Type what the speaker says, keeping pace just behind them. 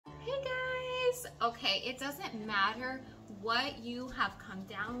guys? Okay, it doesn't matter what you have come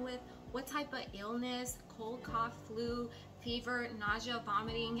down with, what type of illness, cold, cough, flu, fever, nausea,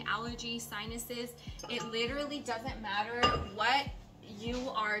 vomiting, allergies, sinuses. It literally doesn't matter what you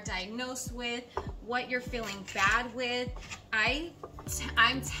are diagnosed with, what you're feeling bad with.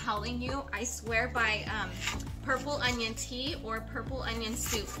 I'm telling you, I swear by purple onion tea or purple onion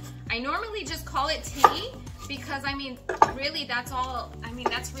soup. I normally just call it tea because I mean, really that's all, I mean,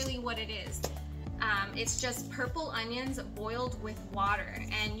 that's really what it is. It's just purple onions boiled with water,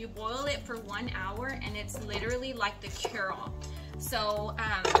 and you boil it for 1 hour, and it's literally like the cure-all. So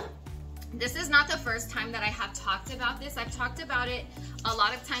this is not the first time that I have talked about this. I've talked about it a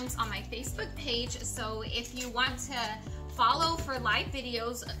lot of times on my Facebook page. So if you want to follow for live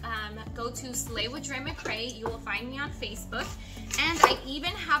videos, go to Slay with Dre McCray. You will find me on Facebook. And I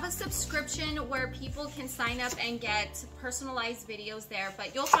even have a subscription where people can sign up and get personalized videos there,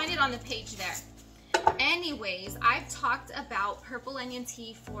 but you'll find it on the page there. Anyways, I've talked about purple onion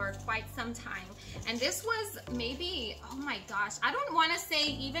tea for quite some time, and this was maybe, oh my gosh, I don't want to say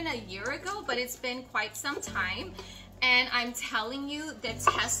even a year ago, but it's been quite some time. And I'm telling you, the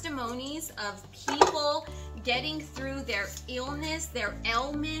testimonies of people getting through their illness, their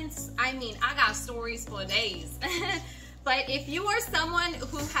ailments, I mean, I got stories for days. But if you are someone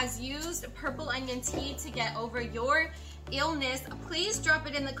who has used purple onion tea to get over your illness, please drop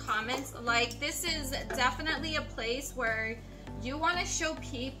it in the comments. Like, this is definitely a place where you want to show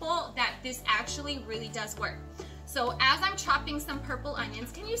people that this actually really does work. So as I'm chopping some purple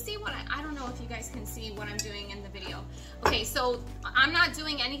onions, can you see what I don't know if you guys can see what I'm doing in the video. Okay, so I'm not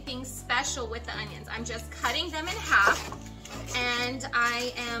doing anything special with the onions. I'm just cutting them in half, and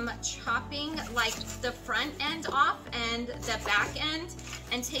I am chopping like the front end off and the back end,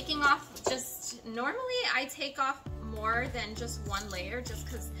 and taking off just, normally I take off more than just one layer just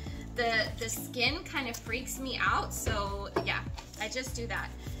because the skin kind of freaks me out. So yeah, I just do that.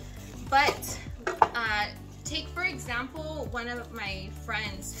 But take for example one of my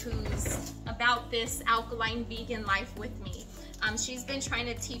friends who's about this alkaline vegan life with me. She's been trying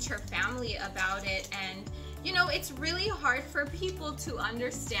to teach her family about it, and you know, it's really hard for people to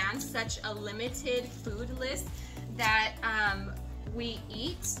understand such a limited food list that we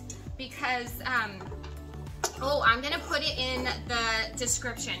eat, because oh, I'm gonna put it in the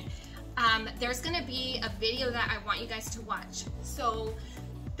description. There's gonna be a video that I want you guys to watch. So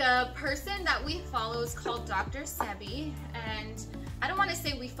the person that we follow is called Dr. Sebi, and I don't want to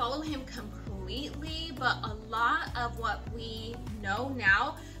say we follow him completely, but a lot of what we know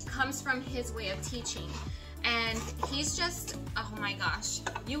now comes from his way of teaching. And he's just, oh my gosh,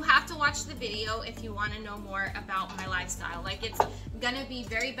 you have to watch the video if you want to know more about my lifestyle. Like, it's gonna be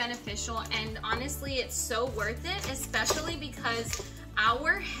very beneficial, and honestly it's so worth it, especially because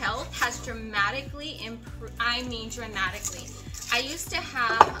our health has dramatically improved. I mean dramatically. I used to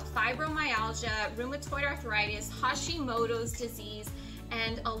have fibromyalgia, rheumatoid arthritis, Hashimoto's disease,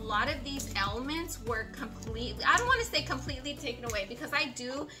 and a lot of these ailments were completely, I don't want to say completely taken away, because I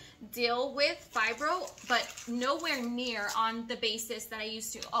do deal with fibro, but nowhere near on the basis that I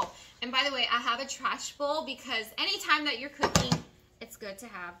used to. Oh, and by the way, I have a trash bowl, because anytime that you're cooking, it's good to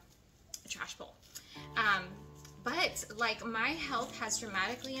have a trash bowl. But like, my health has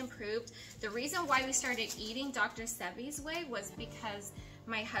dramatically improved. The reason why we started eating Dr. Sebi's way was because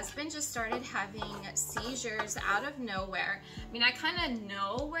my husband just started having seizures out of nowhere. I mean, I kind of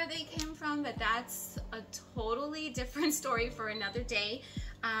know where they came from, but that's a totally different story for another day.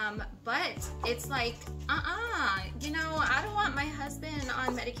 But it's like, you know, I don't want my husband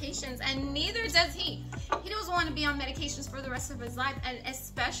on medications, and neither does he. He doesn't want to be on medications for the rest of his life, and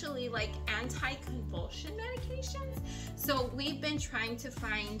especially like anti-convulsion medications. So we've been trying to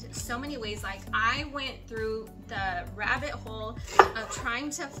find so many ways. Like, I went through the rabbit hole of trying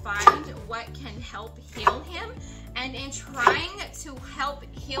to find what can help heal him, and in trying to help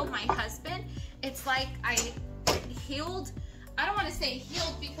heal my husband, it's like I healed. I don't want to say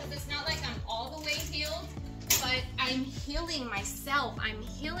healed, because it's not like I'm all the way healed, but I'm healing myself. I'm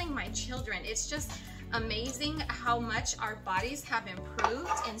healing my children. It's just amazing how much our bodies have improved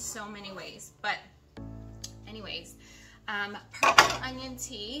in so many ways. But anyways, purple onion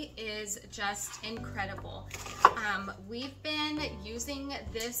tea is just incredible. We've been using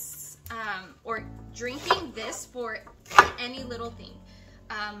this or drinking this for any little thing.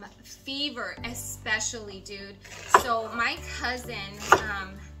 Fever especially, dude. So my cousin,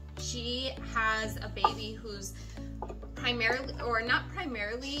 she has a baby who's primarily, or not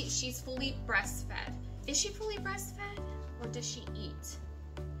primarily, she's fully breastfed. Is she fully breastfed, or does she eat?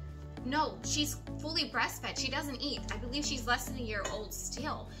 No, she's fully breastfed. She doesn't eat. I believe she's less than a year old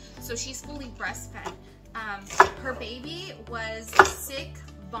still. So she's fully breastfed. Her baby was sick,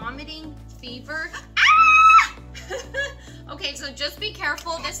 vomiting, fever. Ah! Okay, so just be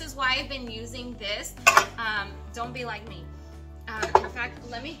careful. This is why I've been using this. Don't be like me. In fact,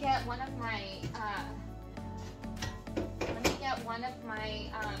 let me get one of my,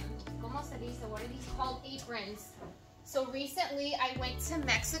 ¿cómo se dice? What are these called? Aprons. So recently I went to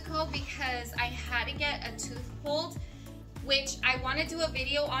Mexico because I had to get a tooth pulled, which I want to do a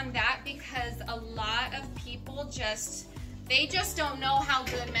video on that because a lot of people they just don't know how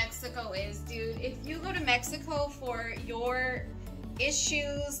good Mexico is, dude. If you go to Mexico for your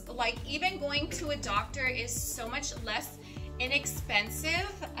issues, like even going to a doctor is so much less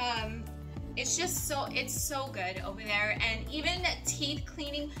inexpensive. It's so good over there. And even teeth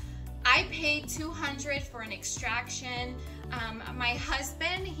cleaning, I paid $200 for an extraction. My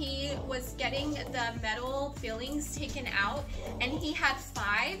husband, he was getting the metal fillings taken out, and he had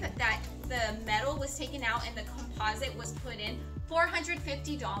 5 that the metal was taken out and the composite was put in.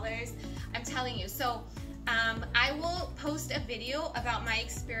 $450, I'm telling you. So I will post a video about my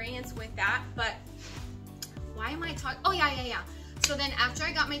experience with that. But why am I talking? Oh yeah. So then after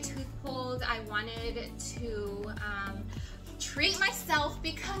I got my tooth pulled, I wanted to treat myself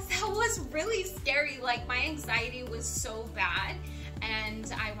because that was really scary. Like my anxiety was so bad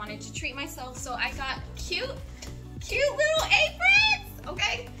and I wanted to treat myself. So I got cute little aprons,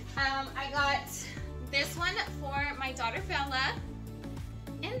 okay? I got this one for my daughter Bella.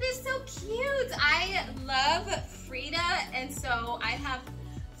 Isn't this so cute? I love Frida, and so I have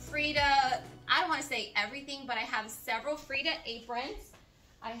Frida, I don't want to say everything, but I have several Frida aprons.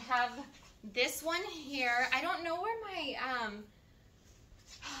 I have this one here. I don't know where my,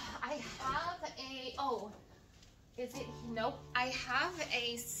 I have a, oh, is it, nope. I have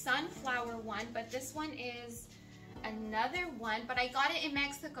a sunflower one, but this one is another one, but I got it in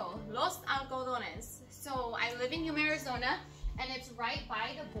Mexico, Los Algodones. So I live in Yuma, Arizona, and it's right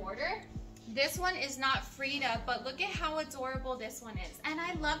by the border. This one is not Frida, but look at how adorable this one is. And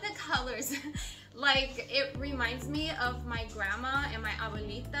I love the colors. Like, it reminds me of my grandma and my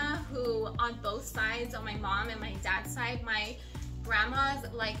abuelita, who on both sides, on my mom and my dad's side, my grandmas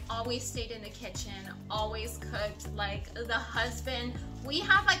like always stayed in the kitchen, always cooked. Like the husband, we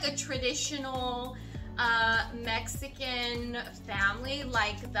have like a traditional Mexican family.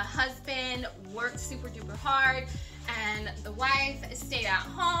 Like the husband worked super duper hard, and the wife stayed at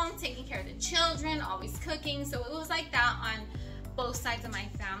home taking care of the children, always cooking. So it was like that on both sides of my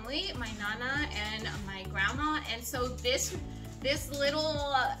family, my nana and my grandma. And so this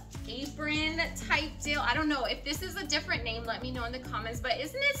little apron type deal, I don't know if this is a different name, let me know in the comments, but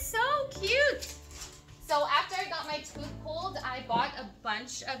isn't it so cute? So after I got my tooth pulled, I bought a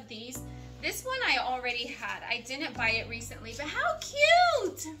bunch of these. This one I already had. I didn't buy it recently, but how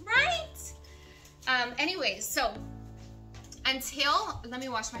cute, right? Anyways, so let me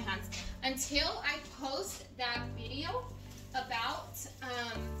wash my hands. Until I post that video about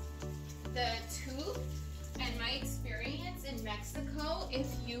the tooth and my experience in Mexico, if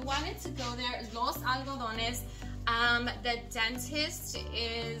you wanted to go there, Los Algodones, the dentist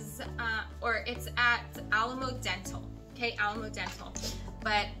is, or it's at Alamo Dental, okay, Alamo Dental.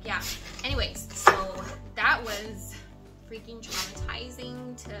 But yeah, anyways, so that was freaking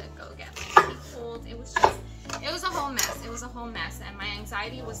traumatizing to go get my teeth pulled. It was a whole mess. It was a whole mess, and my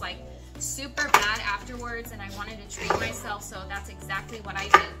anxiety was like super bad afterwards, and I wanted to treat myself, so that's exactly what I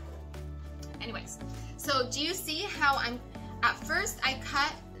did. Anyways, so do you see how at first I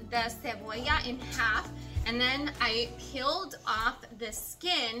cut the cebolla in half, and then I peeled off the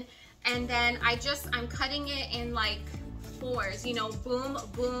skin, and then I'm cutting it in like 4s, you know, boom,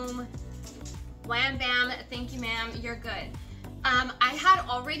 boom, wham, bam, thank you, ma'am, you're good. I had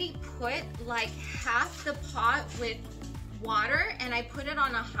already put like half the pot with water, and I put it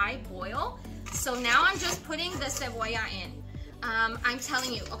on a high boil. So now I'm just putting the cebolla in. I'm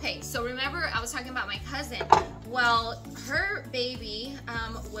telling you, okay, so remember I was talking about my cousin. Well, her baby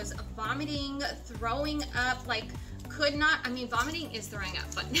was vomiting, throwing up, like vomiting is throwing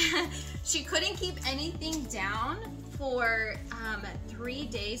up, but she couldn't keep anything down for 3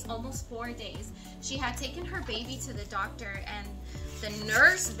 days, almost 4 days. She had taken her baby to the doctor, and the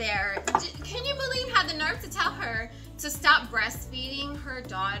nurse there, can you believe, had the nerve to tell her to stop breastfeeding her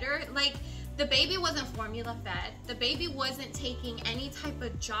daughter? Like, the baby wasn't formula fed. The baby wasn't taking any type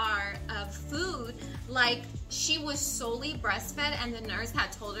of jar of food. Like, she was solely breastfed, and the nurse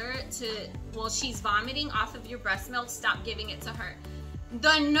had told her well, she's vomiting off of your breast milk, stop giving it to her.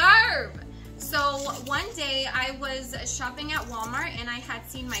 The nerve! So one day I was shopping at Walmart and I had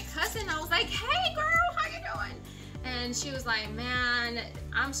seen my cousin. I was like, hey girl, how you doing? And she was like, man,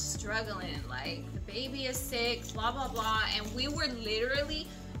 I'm struggling. Like, the baby is sick, blah, blah, blah. And we were literally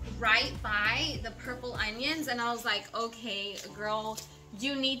right by the purple onions. And I was like, okay, girl,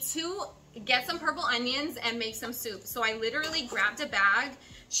 you need to get some purple onions and make some soup. So I literally grabbed a bag.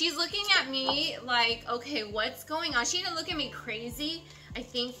 She's looking at me like, okay, what's going on? She didn't look at me crazy, I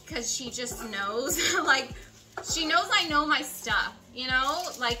think, because she just knows. Like, she knows I know my stuff, you know?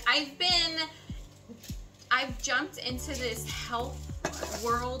 Like, I've jumped into this health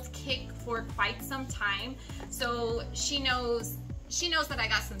world kick for quite some time. So she knows that I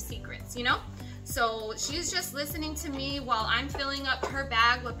got some secrets, you know? So she's just listening to me while I'm filling up her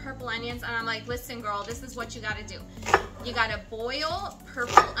bag with purple onions. And I'm like, listen, girl, this is what you gotta do. You gotta boil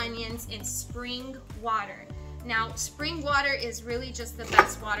purple onions in spring water. Now, spring water is really just the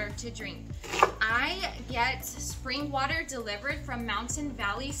best water to drink. I get spring water delivered from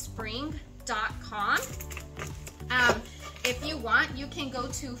mountainvalleyspring.com. If you want, you can go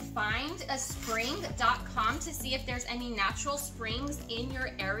to findaspring.com to see if there's any natural springs in your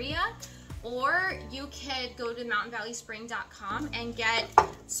area. Or you could go to mountainvalleyspring.com and get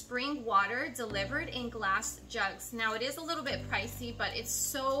spring water delivered in glass jugs. Now, it is a little bit pricey, but it's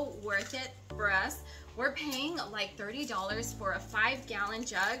so worth it for us. We're paying like $30 for a 5-gallon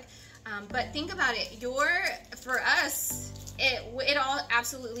jug. But think about it, for us, it all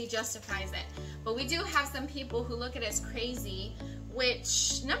absolutely justifies it. But we do have some people who look at us crazy,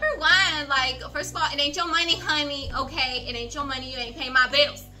 which, number one, like, first of all, it ain't your money, honey, okay? It ain't your money, you ain't paying my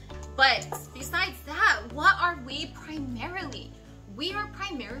bills. But besides that, what are we primarily? We are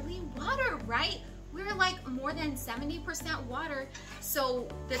primarily water, right? We're like more than 70% water. So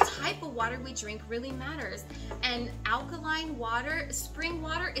the type of water we drink really matters. And alkaline water, spring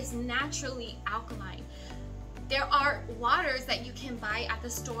water is naturally alkaline. There are waters that you can buy at the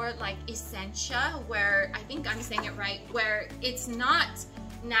store like Essentia, where, I think I'm saying it right, where it's not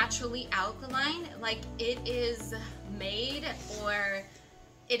naturally alkaline, like it is made or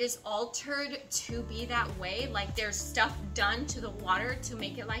it is altered to be that way. Like there's stuff done to the water to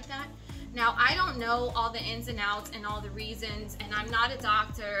make it like that. Now, I don't know all the ins and outs and all the reasons, and I'm not a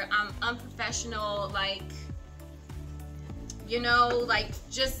doctor. I'm unprofessional, like, you know, like,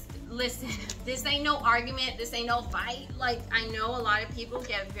 just listen. This ain't no argument. This ain't no fight. Like, I know a lot of people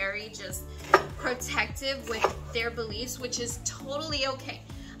get very just protective with their beliefs, which is totally okay.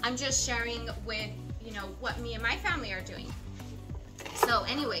 I'm just sharing with, you know, what me and my family are doing. So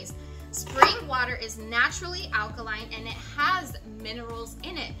anyways, spring water is naturally alkaline and it has minerals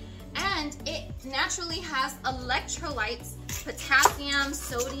in it. And it naturally has electrolytes, potassium,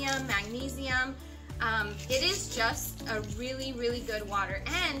 sodium, magnesium. It is just a really, really good water.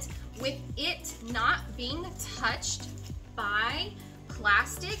 And with it not being touched by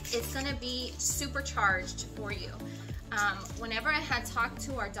plastic, it's gonna be supercharged for you. Whenever I had talked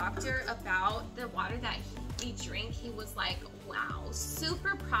to our doctor about the water that we drink, he was like, wow,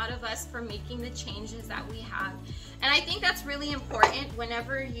 super proud of us for making the changes that we have. And I think that's really important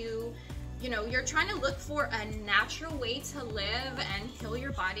whenever you know, you're trying to look for a natural way to live and heal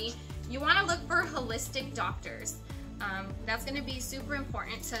your body. You want to look for holistic doctors. That's going to be super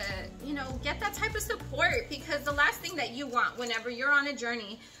important to, you know, get that type of support, because the last thing that you want whenever you're on a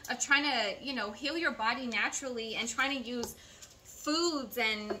journey of trying to, you know, heal your body naturally and trying to use foods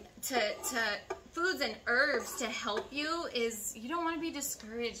and foods and herbs to help you is, you don't want to be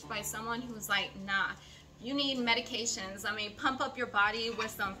discouraged by someone who's like, nah, you need medications. I mean, pump up your body with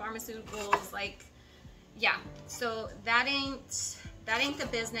some pharmaceuticals, like, yeah. So that ain't the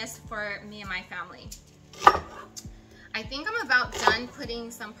business for me and my family. I think I'm about done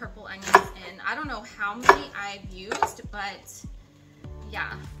putting some purple onions in. I don't know how many I've used, but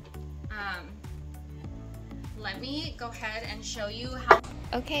yeah. Let me go ahead and show you how.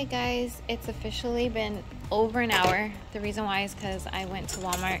 Okay guys, it's officially been over an hour. The reason why is because I went to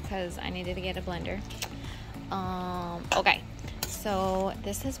Walmart because I needed to get a blender. Okay, so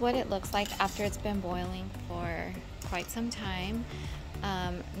this is what it looks like after it's been boiling for quite some time.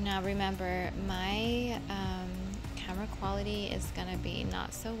 Now remember, my camera quality is gonna be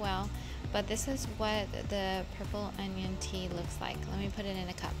not so well, but this is what the purple onion tea looks like. Let me put it in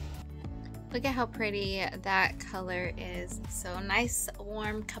a cup. Look at how pretty that color is. So nice,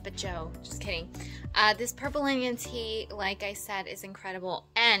 warm cup of joe. Just kidding. This purple onion tea, like I said, is incredible.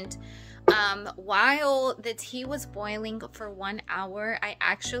 And while the tea was boiling for 1 hour, I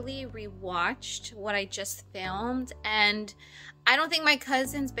actually rewatched what I just filmed, and I don't think my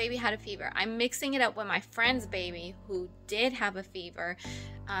cousin's baby had a fever. I'm mixing it up with my friend's baby who did have a fever.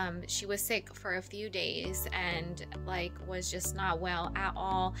 She was sick for a few days and like was just not well at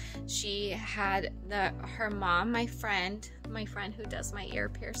all. She had her mom, my friend who does my ear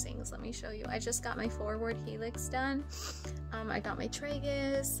piercings. Let me show you. I just got my forward helix done. I got my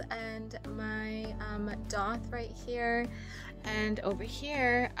tragus and my doth right here. And over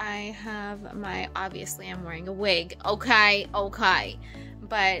here I have my, obviously I'm wearing a wig, okay,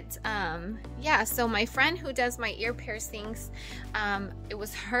 but yeah, so my friend who does my ear piercings, it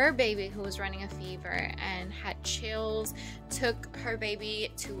was her baby who was running a fever and had chills, took her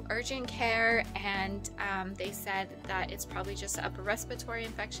baby to urgent care, and they said that it's probably just an upper respiratory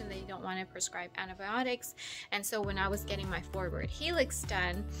infection. They don't want to prescribe antibiotics. And so when I was getting my forward helix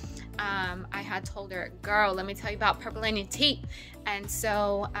done, I had told her, girl, let me tell you about purple onion tea. And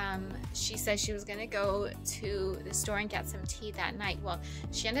so she said she was gonna go to the store and get some tea that night. Well,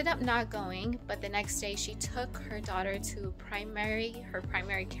 she ended up not going, but the next day she took her daughter to her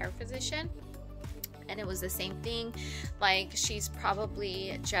primary care physician, and it was the same thing. Like, she's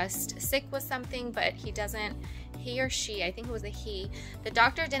probably just sick with something, but he or she, I think it was a he, the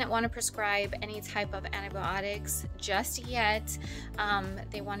doctor didn't want to prescribe any type of antibiotics just yet.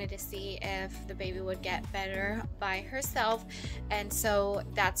 They wanted to see if the baby would get better by herself, and so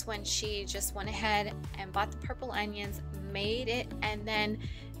that's when she just went ahead and bought the purple onions, made it, and then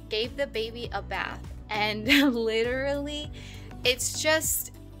gave the baby a bath. And literally, it's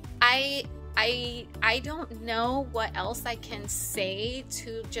just, I don't know what else I can say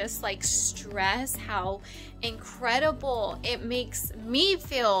to just like stress how incredible it makes me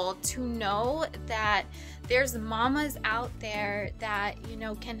feel to know that there's mamas out there that, you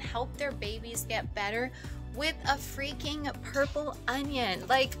know, can help their babies get better with a freaking purple onion.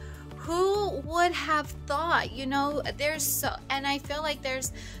 Like, who would have thought? You know, and I feel like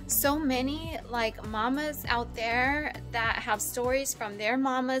there's so many like mamas out there that have stories from their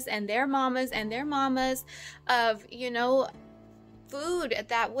mamas and their mamas and their mamas of, you know, food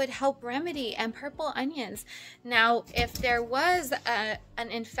that would help remedy, and purple onions. Now, if there was an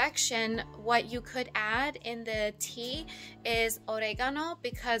infection, what you could add in the tea is oregano,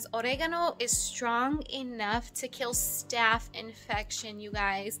 because oregano is strong enough to kill staph infection, you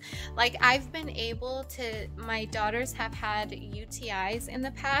guys. Like, I've been able to, my daughters have had UTIs in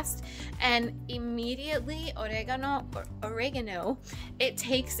the past, and immediately oregano, it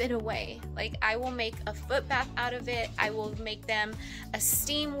takes it away. Like, I will make a foot bath out of it. I will make them a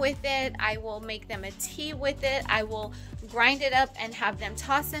steam with it. I will make them a tea with it. I will grind it up and have them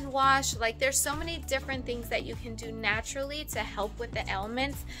toss and wash. Like, there's so many different things that you can do naturally to help with the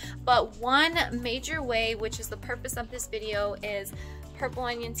ailments, but one major way, which is the purpose of this video, is purple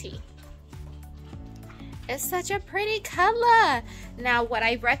onion tea. It's such a pretty color. Now, what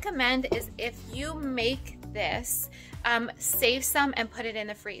I recommend is, if you make this, save some and put it in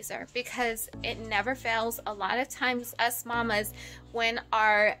the freezer, because it never fails. A lot of times, us mamas, when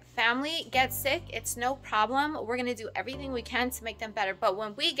our family gets sick, it's no problem. We're gonna do everything we can to make them better. But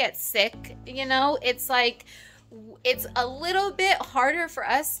when we get sick, you know, it's like, it's a little bit harder for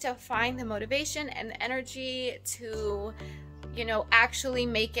us to find the motivation and the energy to, you know, actually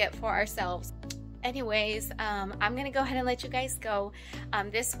make it for ourselves. Anyways, I'm gonna go ahead and let you guys go.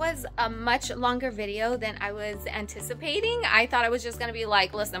 This was a much longer video than I was anticipating. I thought it was just gonna be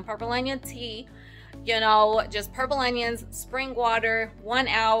like, listen, purple onion tea, you know, just purple onions, spring water, 1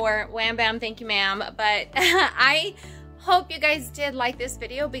 hour, wham bam, thank you ma'am. But I hope you guys did like this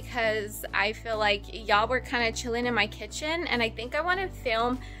video, because I feel like y'all were kind of chilling in my kitchen, and I think I want to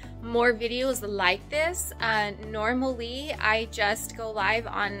film more videos like this. Normally I just go live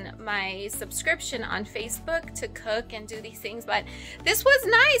on my subscription on Facebook to cook and do these things, but this was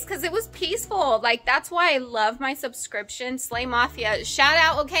nice because it was peaceful. Like, that's why I love my subscription. Slay Mafia, shout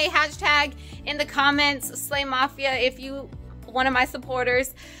out, okay, hashtag in the comments Slay Mafia if you one of my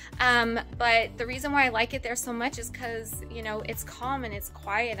supporters. But the reason why I like it there so much is because, you know, it's calm and it's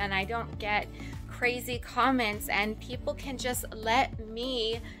quiet, and I don't get crazy comments, and people can just let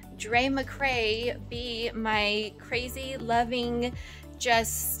me, Dre McCray, be my crazy, loving,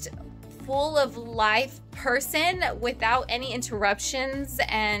 just full of life person without any interruptions.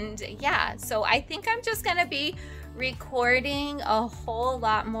 And yeah, so I think I'm just gonna be recording a whole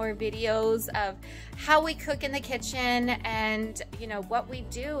lot more videos of how we cook in the kitchen and, you know, what we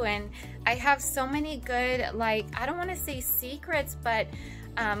do. And I have so many good, like, I don't want to say secrets, but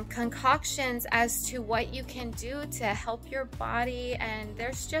concoctions as to what you can do to help your body. And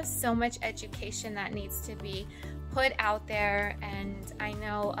there's just so much education that needs to be put out there, and I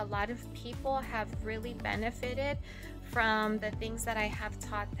know a lot of people have really benefited from the things that I have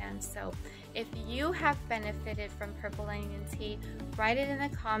taught them. So if you have benefited from purple onion tea, write it in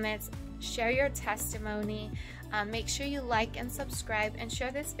the comments, share your testimony, make sure you like and subscribe, and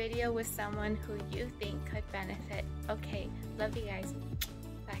share this video with someone who you think could benefit. Okay, love you guys.